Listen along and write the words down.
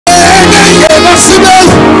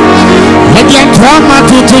Wama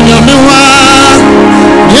tutu nyamewa.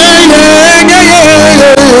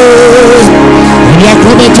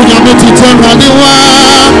 Yakobe tu nyame tutu nyamewa.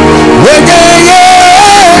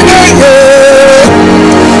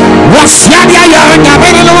 Wasiadia ya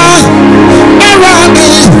nyamewa. Erani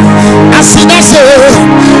asinase.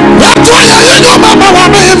 Watu ya yenu mama wa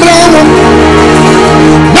mimrewo.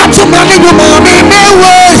 Watu mali mama wa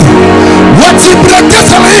mimrewo. Wati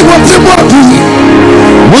brekesa na hii wati mwadu.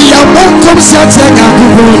 We are welcome Satya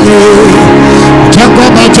Kubone.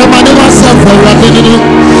 Jacoba Jamani Masafa Radini.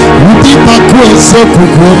 Udipa Kwese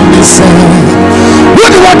Kukumisa.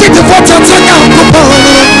 What do I get to put Satya Kubone?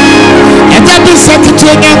 And that is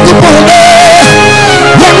Satya Kubone.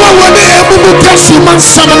 What will they able to catch him on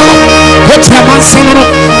Samano? What Yaman Samano?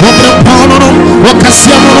 What the Pano? What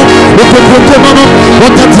Cassiano? What the Kukumano?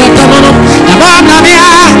 What the Tatamano? Amania!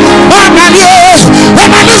 Amania!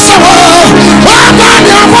 Amania!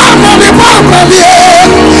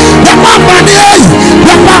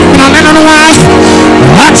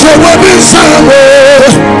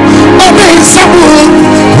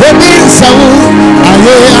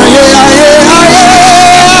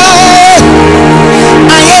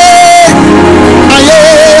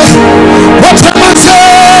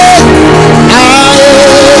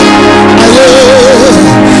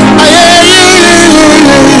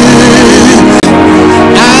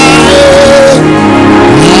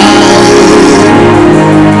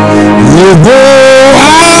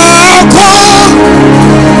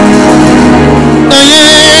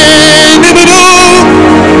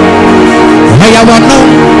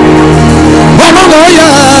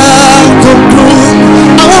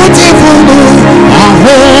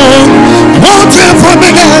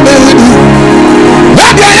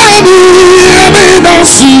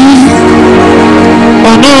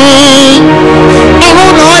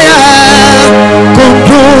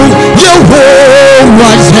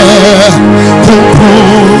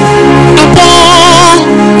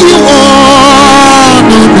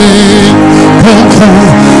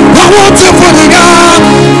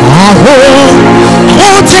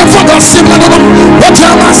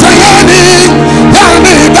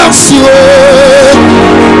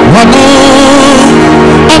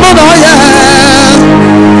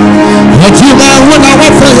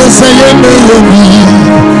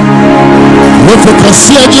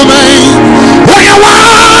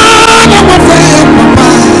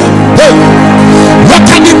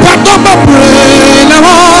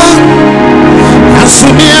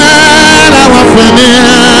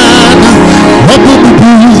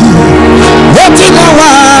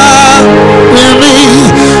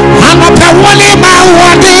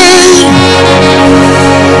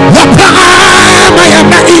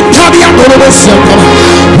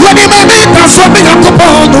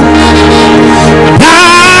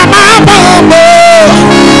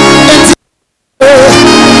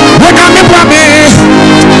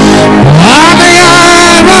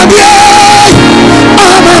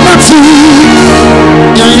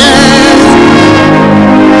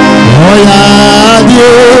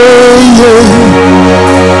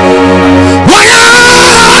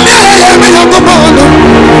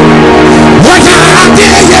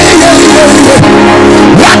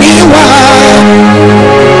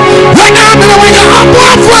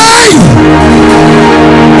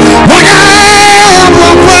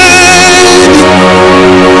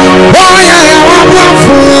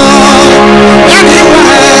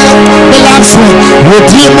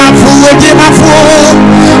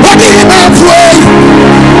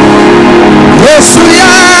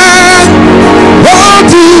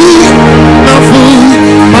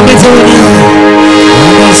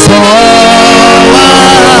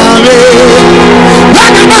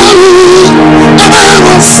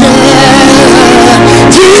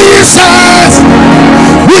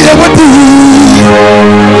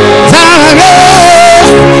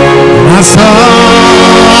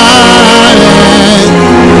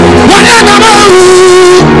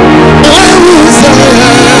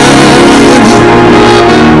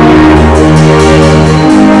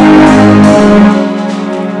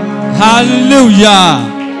 Hallelujah.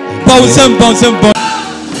 Bon.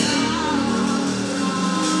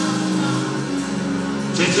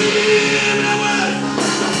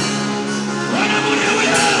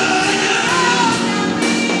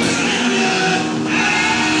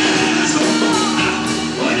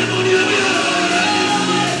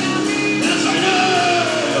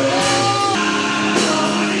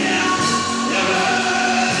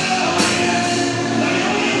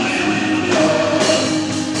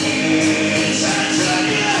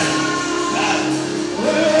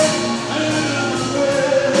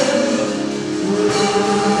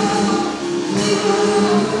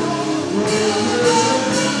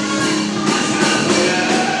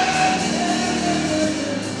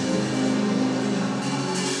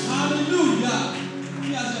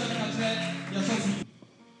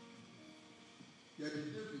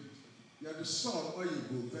 saw oil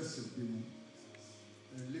vessel being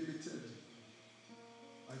limited.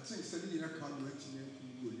 I think sending in a car waiting and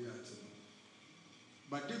go there.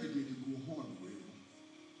 But David did go home way.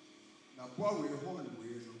 Now, while we're home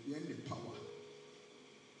way, the end of power.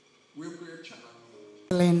 We're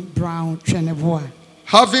Brown Trenebois.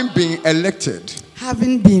 Having been elected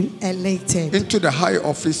into the high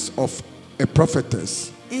office of a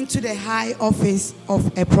prophetess. Into the high office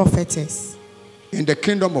of a prophetess. In the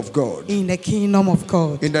kingdom of God. In the kingdom of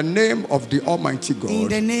God. In the name of the Almighty God. In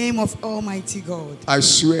the name of Almighty God. I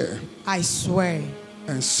swear. I swear.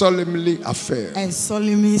 And solemnly affirm. And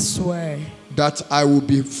solemnly swear. That I will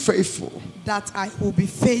be faithful. That I will be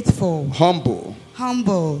faithful. Humble.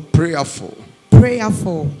 Humble. Prayerful.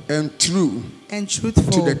 Prayerful. And true. And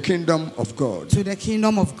truthful. To the kingdom of God. To the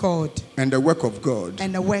kingdom of God. And the work of God.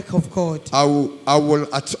 And the work of God. I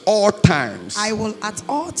will at all times. I will at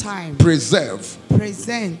all times. Preserve.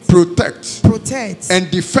 Present. Protect. Protect. And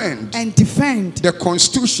defend. And defend. The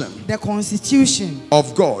constitution. The constitution.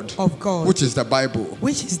 Of God. Of God. Which is the Bible.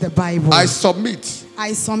 Which is the Bible. I submit.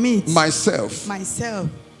 I submit. Myself.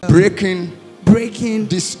 Breaking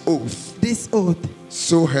this oath. This oath.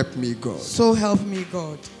 So help me God. So help me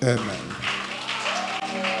God. Amen.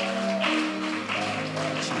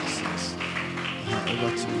 Jesus.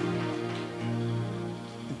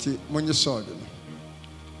 When you saw them.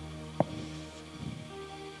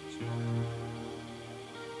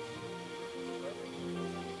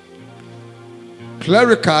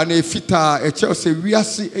 Clerical ne fita e Chelsea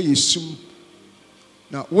wiase e yesum.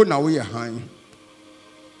 Na wo na wo ye han.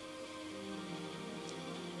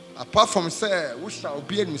 Apart from say, we shall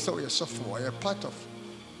be in so for a part of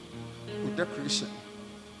the decoration.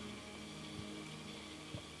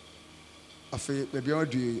 I feel baby I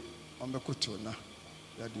do on the kutuna.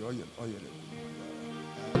 That the oil.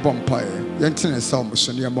 Bompire. Yentin and some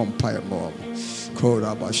Sonia Bompire more.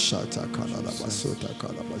 Kora Bashata Kanada Basota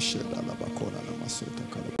Kalabasheda Labakona Masota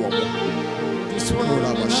Kalabasheda. This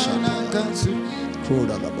Kora Bashata.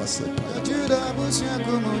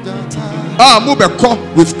 Mubeko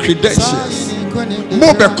with credentials,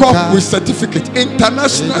 Mubeko with certificate,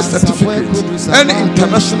 international certificate, and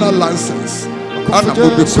international license. Anna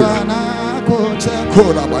Mubeko.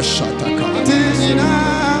 Koda Bashata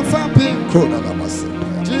Koda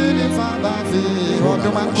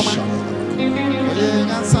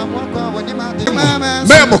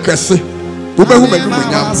Memo Kessi, Ubehu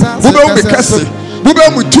Menyam, Ubehu Mekessi. Bube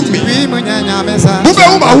mu tumi. Bube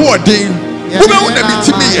mu mahodin. Bube mu na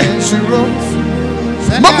mitimi.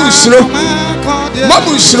 Mamusro.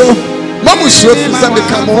 Fisabe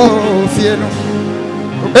kamo.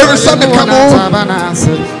 Fisabe kamo.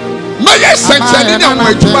 Maye sanchani na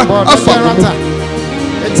mwajuma afa mu.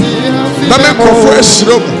 Na me kofo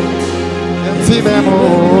esro mu.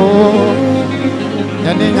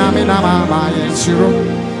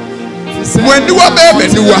 When you are baby,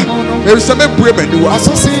 there is a baby.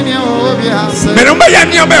 Meroma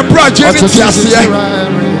Yania, my project,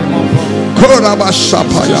 Koraba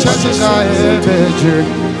Shapa,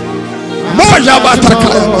 Moja Bataka,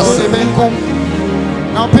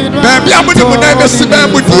 Baby, I'm going to never see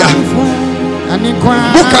them with you.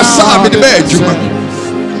 Mukasa in the bedroom.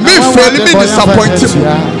 Me failing me disappointed.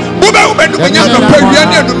 Buba will be young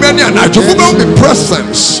and many and I will be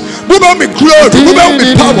presence. Buba me glory, Buba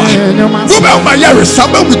me power, Buba my yari,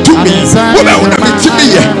 someone will do me, Buba will be to me.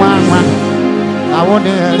 I want a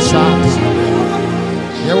shot.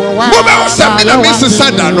 Buba was something that means a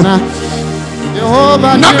sandal. No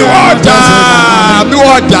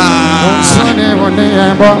order.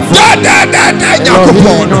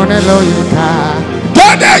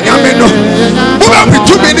 Buba me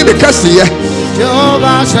too many because here.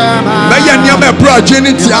 Maya nyame bro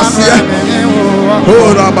jeniti asie.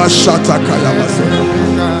 Ora ba shata kaya base.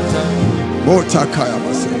 Mota kaya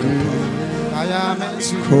base.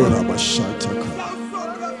 Ora ba shata kaya.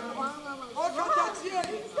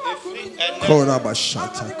 Ora ba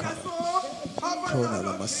shata kaya. Ora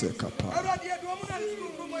ba base kapa.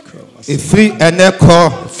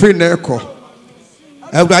 Free neko.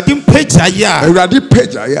 Ewurade mpagya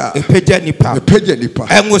ya epagya nipa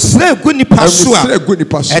enwosre gu nipa so a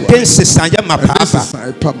eden sesanya mapapa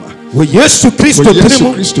wo Yesu Kristo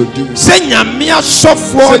tirimu se nyame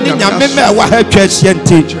asofo ni nyame ma wa ha twahye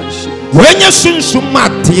nti wenye sunsun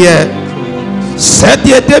mate se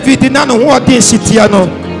de David na no ho odin sitia no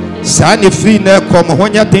sa ne free na kom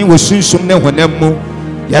honya den wo sunsun ne honam mu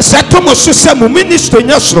ye seto mo so se mu minister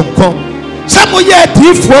nya soronko Samu ye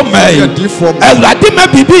difo mai. Ewurade ma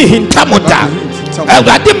bibi hintamoda.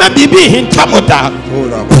 Ewurade ma bibi hintamoda.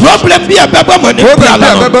 Problem bi ababa money.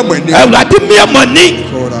 Ewurade mi money.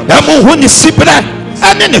 emu hu ni sibre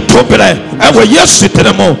ene ne tobre ewo Yesu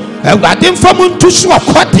tremo ewade mfamu ntusu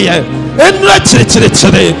akode enura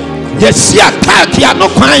chire yesi attack ya no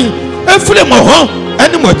kwan efire mo ho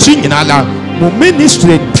ene mo chi nyina la mo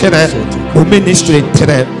ministry tere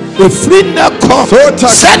efiri na ko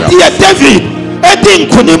said David edi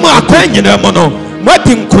nkonim akwan nyina mo no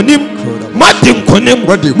madi nkonim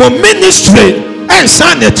mo ministry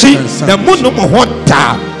ensa na chi na mo no mo ho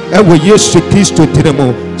ta ewo Yesu Kristo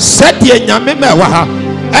tremo said nyame mewa ha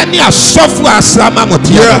any asofo asama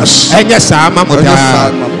motia enye sama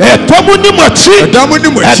motia edomu ni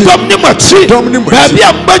mochi baby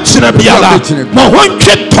ambachira biala mo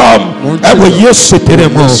hontwe tom ewo Yesu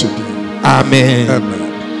teremo. Amen.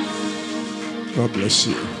 God bless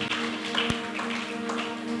you.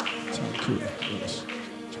 Thank you.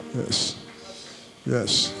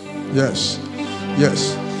 Yes.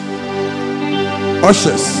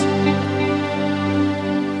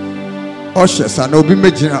 Ushers and obi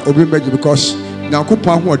meji because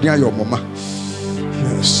Nyankopon ho odin ayo mama.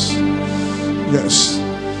 Yes.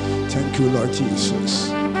 Thank you, Lord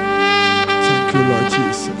Jesus.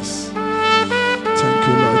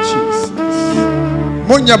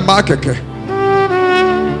 Monya makeke.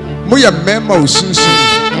 Moya mema usunsu.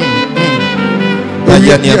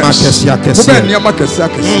 Baya niama kesi.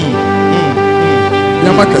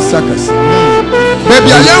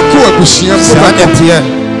 Baby ayanku abusia mo.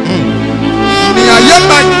 Ni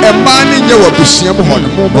ayema ema ni nye wabusia mo hono.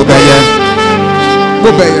 Mo beye. What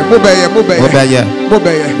do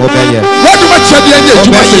my chadi enye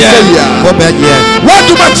juma se ya? What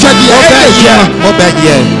do my chadi enye juma?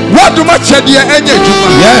 What do my chadi enye juma?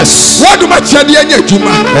 Yes. What do my chadi enye juma?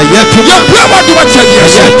 Ya bua what do my chadi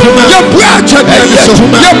enye juma? Ya bua chadi enye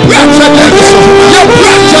juma. Ya bua chadi enye juma. Ya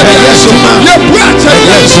bua chadi enye juma. Ya bua chadi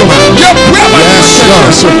enye juma. Ya bua chadi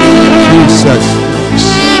enye juma.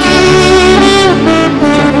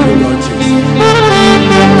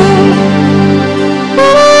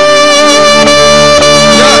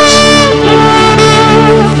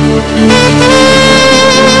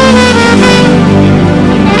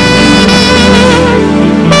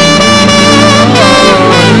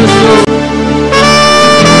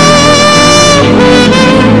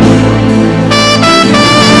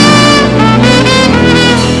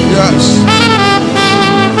 Jesus.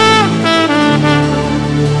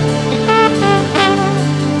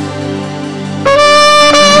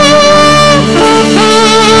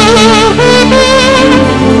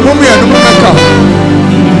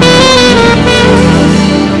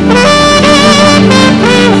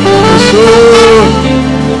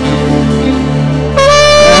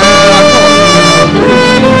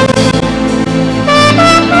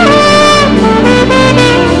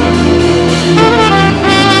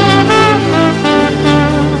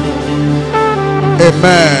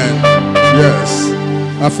 Amen. Yes.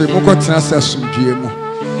 Afi moko tena asumdue mu.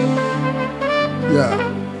 Yeah.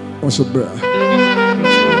 Also bra.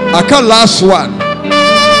 Aka last one.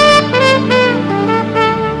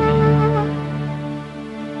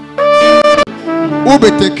 Ube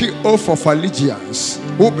take oath of allegiance.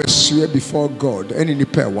 Ube swear before God. Any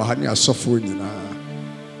nipa wa ha ne asofo nyina.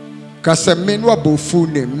 Kase me no abofu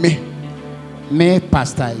ne me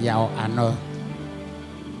pastor Yao Ano.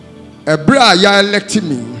 Ebra ya elect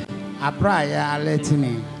me.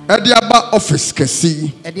 Ediaba office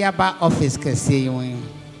kesi.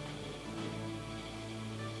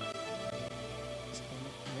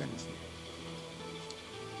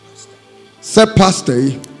 Say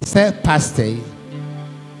pastor.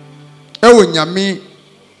 Ewo nyame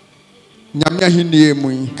ahenie mu.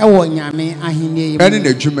 Eni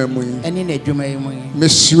na dwuma mu.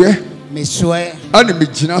 Mesue. Ani me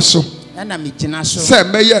gina so. Say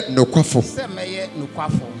meye nokwafo.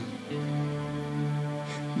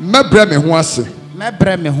 Mebre me ho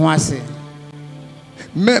ase.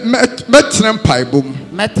 Metena mpaibom.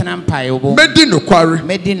 Medi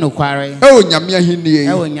nokware. Ewo nyame ahenie.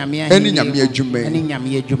 Eni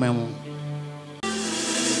nyame adwuma mu.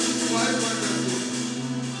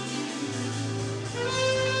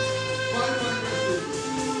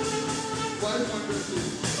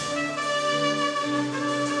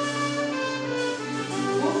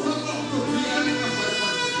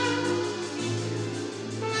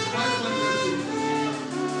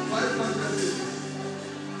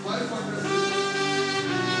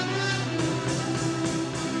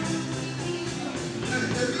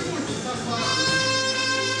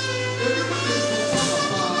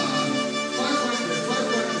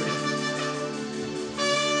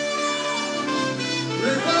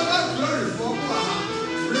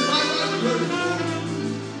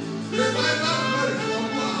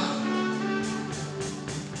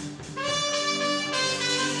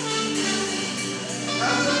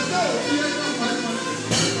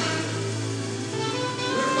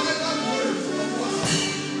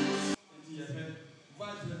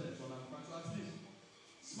 5 minutes on our front. So at least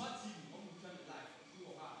smart TV, on the turn the light, do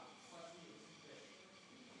or have, smart TV,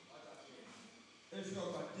 if you're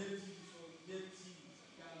about Dave TV, so Dave TV,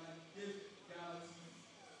 Ghana TV,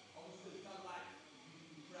 almost the turn light,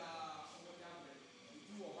 you grab over the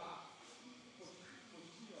do or have,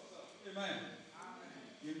 position yourself. Amen.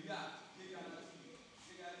 You got, you got TV,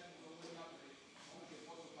 you got over the almost the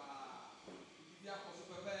possible, if you have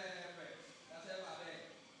possible, that's everybody.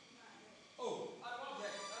 Oh, I love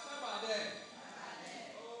that. That's everybody.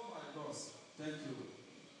 Oh my God. Thank you.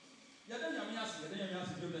 Yeah, then you have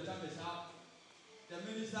to give the time is up. The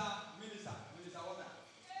minister, what? Minister, what?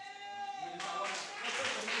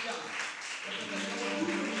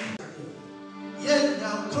 Yeah,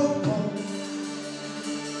 now come on.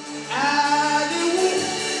 And you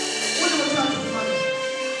what do you want to do?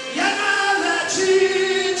 Yeah, now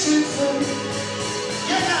cheating for me.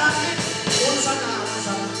 Yeah, now what's that?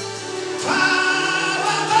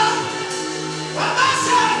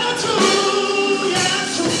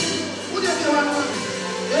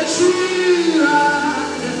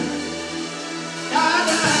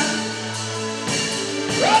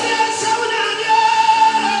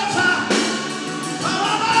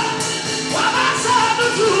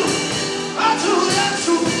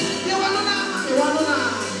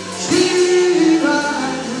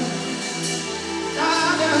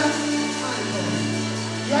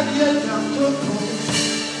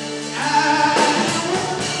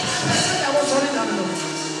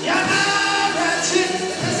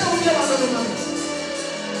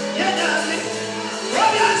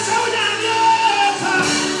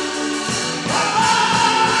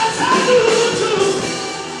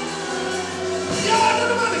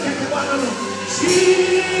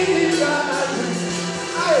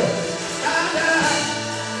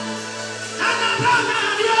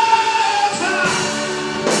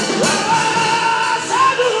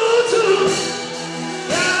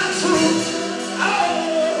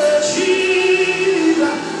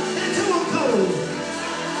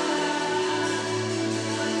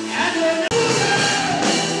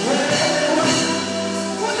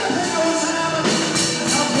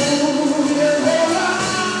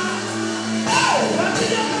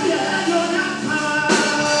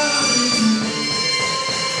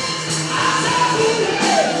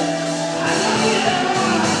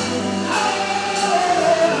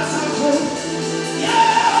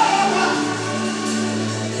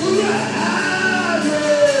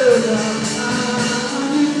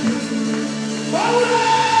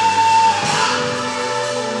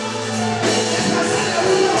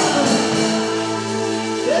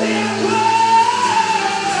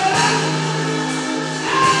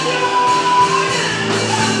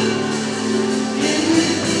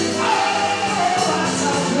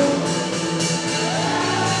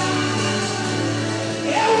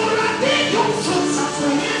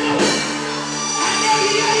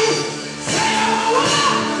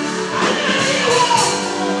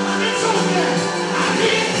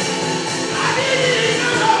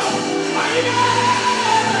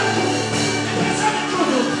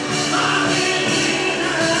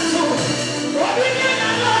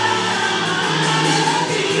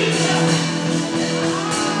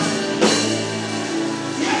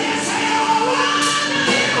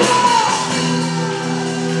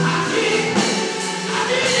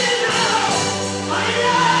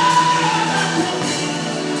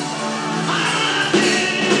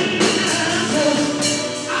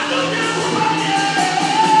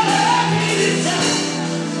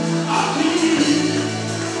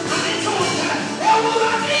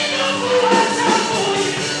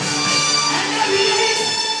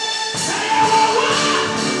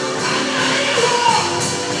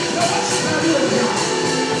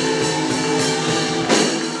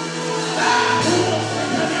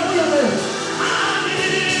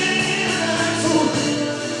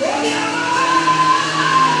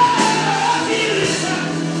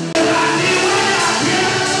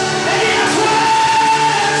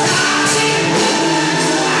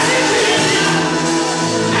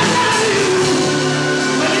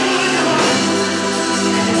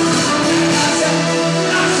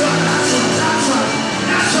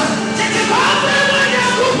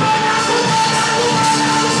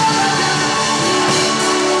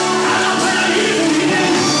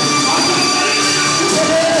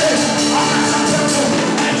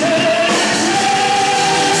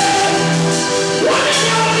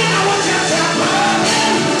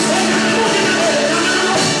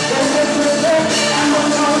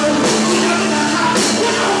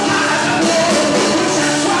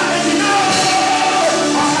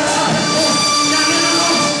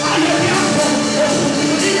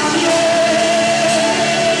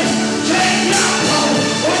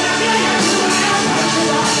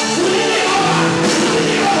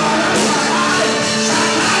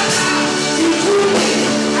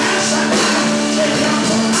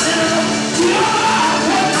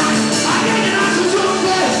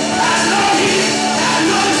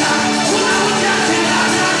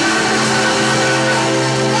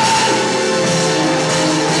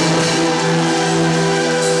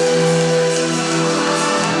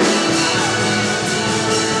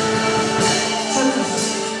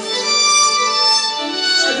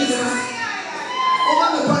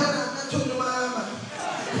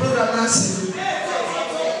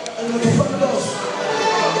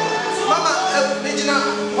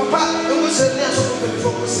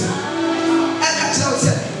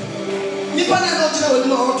 watching out with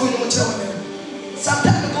my auto in the channel.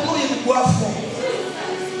 Sometimes I go in the for.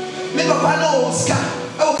 Maybe I know Scar.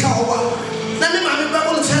 Oh, cow. Then I'm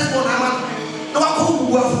a to tell one. I'm not going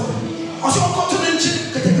to work for. Also, I'll go to the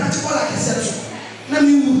gym, get a practical like a session. Let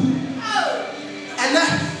me move. And then,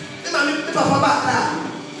 I'm Papa back.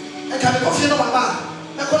 I can't go feel my back.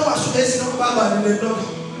 I can't wash the base of Baba and the dog.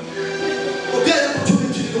 Okay, I'm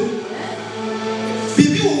going to go.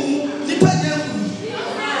 Bibi, Nipa,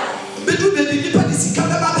 Bidu, the Nipa is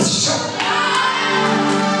coming back to shop.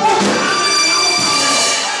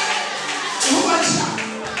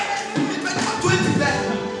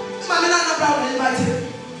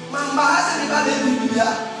 Mama has a baby,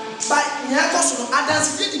 but Yakoso, I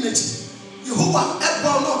dance in it. Jehovah,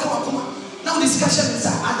 Ebron, no come. Now discussion is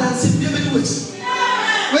I dance in the witch.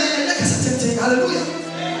 When you make a certain hallelujah.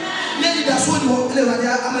 Maybe that's what you want, I'm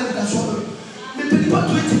a that's what. Maybe 20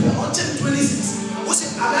 until 26. What's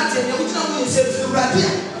it? I got you, you say,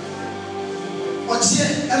 Radia. What's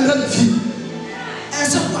here? I'm not a few. And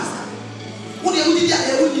so, what do you need? I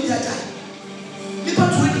would need that time. People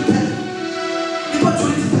 20 pen. People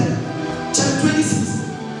 20 pen. Chapter 26.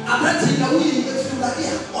 I'm not telling you, you get to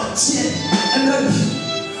Radia or Chien and not a few.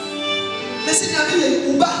 Listen, I'm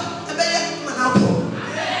in Uba, a bear, an apple.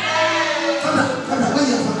 Come on, where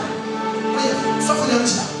you are. Where you are. Suffer your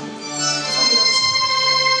child.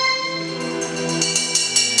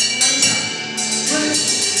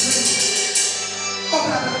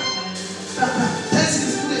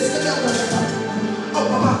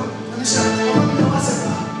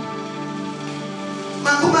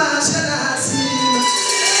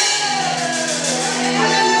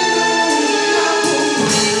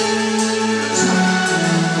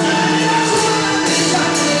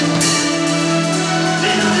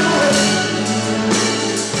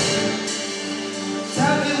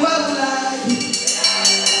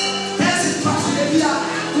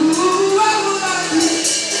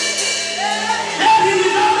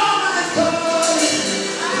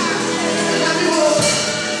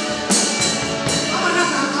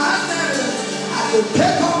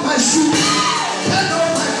 Take off my shoes. Take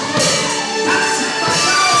off my clothes. That's it, my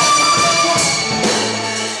God.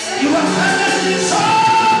 You are telling me so.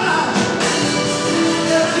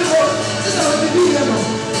 This is what we do here.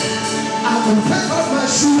 I will take off my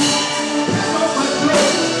shoes. Take off my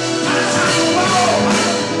clothes. That's how you go.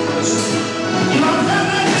 You are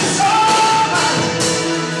telling me so.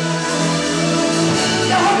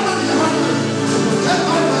 Take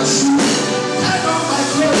off my shoes. Take off my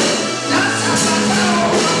clothes.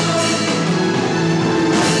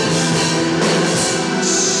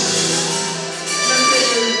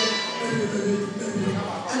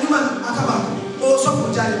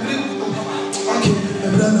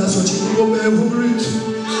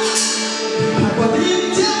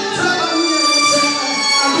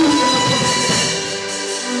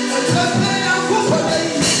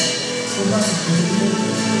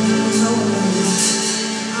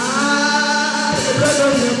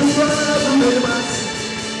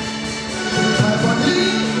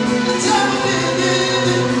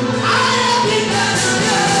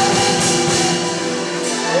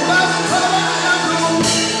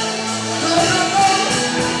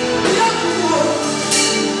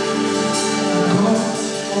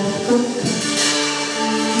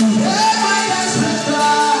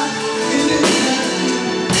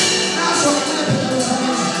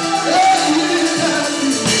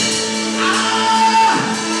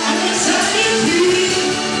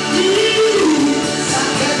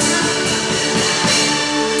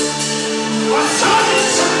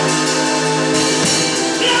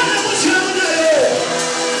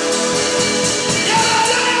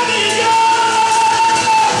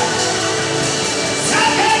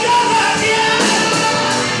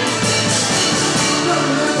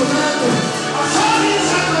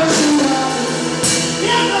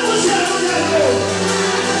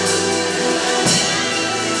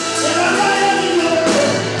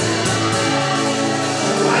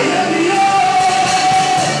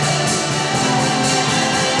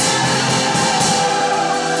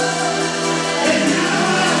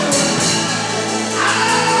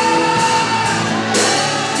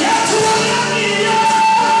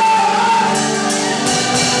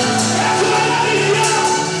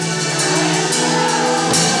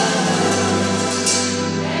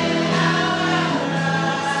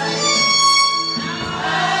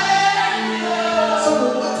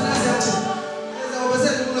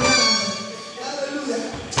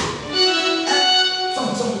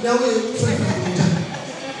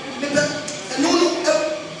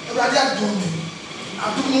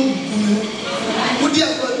 Would you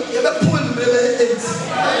ever point to the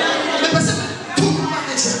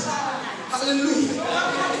Hallelujah.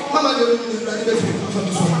 Mama,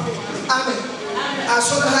 amen. I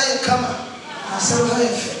saw the higher come. I saw the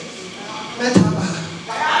higher metaba.